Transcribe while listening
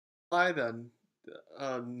apply the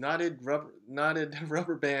knotted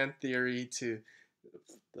rubber band theory to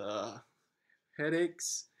the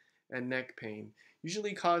headaches and neck pain,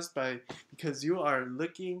 usually caused by because you are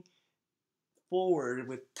looking forward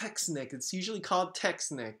with text neck. It's usually called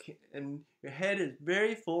text neck, and your head is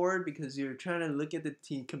very forward because you're trying to look at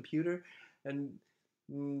the computer and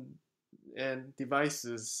mm, and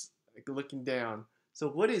devices like looking down. So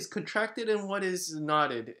what is contracted and what is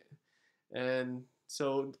knotted? And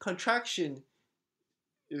so contraction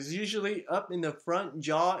is usually up in the front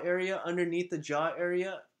jaw area, underneath the jaw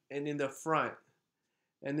area, and in the front.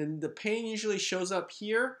 And then the pain usually shows up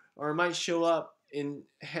here, or it might show up in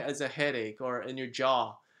as a headache or in your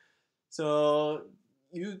jaw. So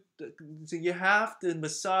you so you have to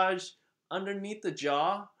massage underneath the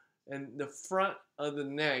jaw and the front of the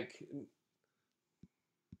neck